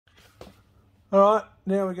Alright,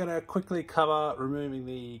 now we're going to quickly cover removing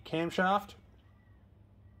the camshaft.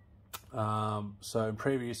 So in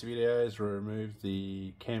previous videos we removed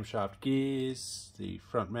the camshaft gears, the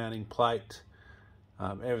front mounting plate,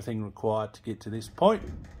 everything required to get to this point.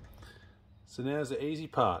 So now's the easy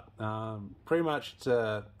part. Pretty much it's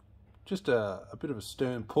just a bit of a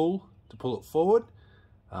stern pull to pull it forward.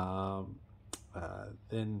 Then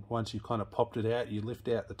once you've kind of popped it out, you lift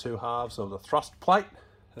out the two halves of the thrust plate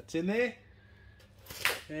that's in there,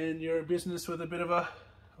 and you're in business with a bit of a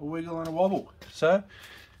wiggle and a wobble. So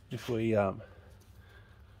if we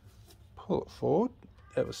pull it forward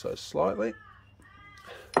ever so slightly,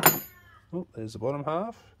 oh, there's the bottom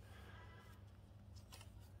half,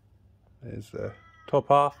 there's the top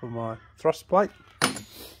half of my thrust plate.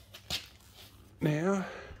 Now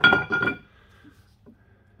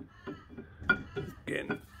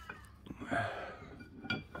again,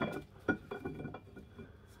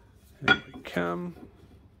 here we come.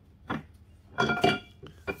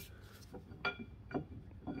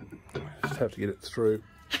 Just have to get it through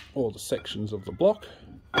all the sections of the block.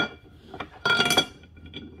 There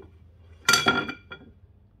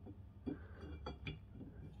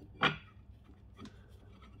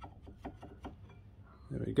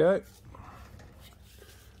we go.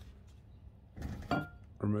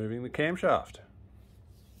 Removing the camshaft.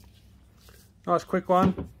 Nice quick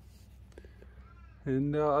one.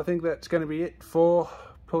 And I think that's going to be it for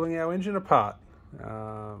pulling our engine apart.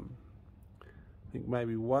 I think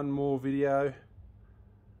maybe one more video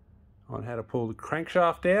on how to pull the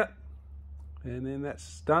crankshaft out, and then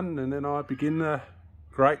that's done, and then I begin the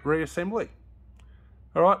great reassembly.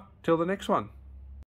 Alright, till the next one.